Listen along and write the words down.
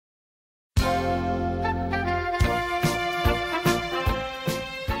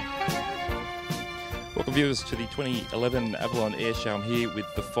Welcome viewers to the 2011 Avalon Airshow. I'm here with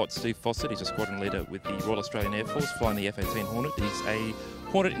the Steve Fosset. He's a squadron leader with the Royal Australian Air Force, flying the F-18 Hornet. He's a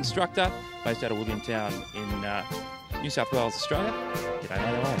Hornet instructor based out of Williamtown in New South Wales, Australia.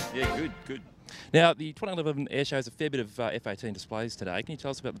 G'day, mate. Yeah, good. Now, the 2011 Airshow has a fair bit of F-18 displays today. Can you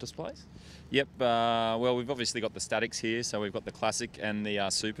tell us about the displays? Yep, well, we've obviously got the statics here, so we've got the Classic and the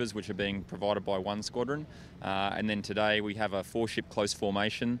Supers, which are being provided by one squadron. And then today we have a 4-ship close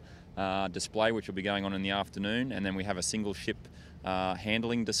formation display, which will be going on in the afternoon, and then we have a single ship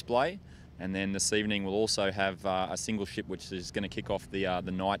handling display. And then this evening we'll also have a single ship, which is going to kick off the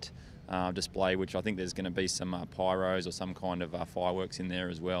night display, which I think there's going to be some pyros or some kind of fireworks in there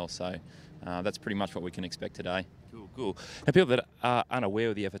as well. So that's pretty much what we can expect today. Cool. Now, people that are unaware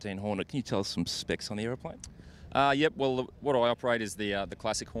of the F-18 Hornet, can you tell us some specs on the aeroplane? Yep, well, what I operate is the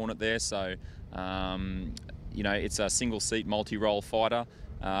Classic Hornet there. So, you know, it's a single-seat multi-role fighter.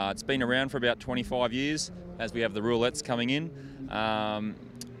 It's been around for about 25 years as we have the roulettes coming in.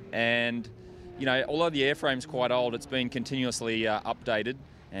 And, you know, although the airframe's quite old, it's been continuously updated.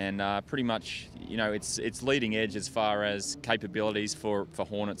 And pretty much, you know, it's leading edge as far as capabilities for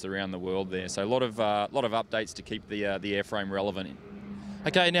Hornets around the world there. So a lot of updates to keep the airframe relevant.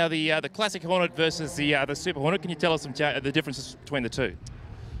 Okay, now the Classic Hornet versus the Super Hornet. Can you tell us the differences between the two?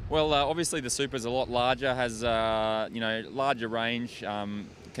 Well, obviously the Super's a lot larger, has you know, larger range,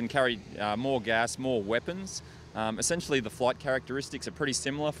 can carry more gas, more weapons. Essentially, the flight characteristics are pretty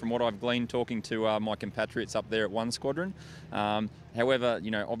similar from what I've gleaned talking to my compatriots up there at one squadron. However,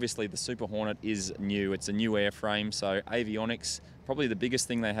 you know, obviously the Super Hornet is new. It's a new airframe, so avionics, probably the biggest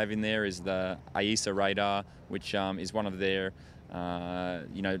thing they have in there is the AESA radar, which is one of their,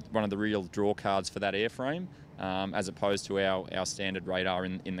 you know, one of the real draw cards for that airframe, as opposed to our standard radar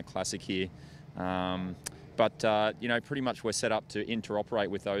in the Classic here. But, you know, pretty much we're set up to interoperate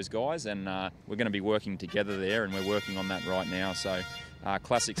with those guys, and we're going to be working together there, and we're working on that right now. So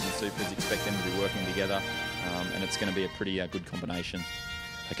Classics and Supers, expect them to be working together, and it's going to be a pretty good combination.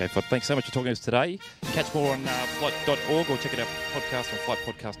 Okay, thanks so much for talking to us today. Catch more on flight.org or check out our podcast on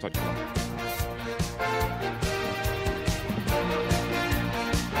flightpodcast.com.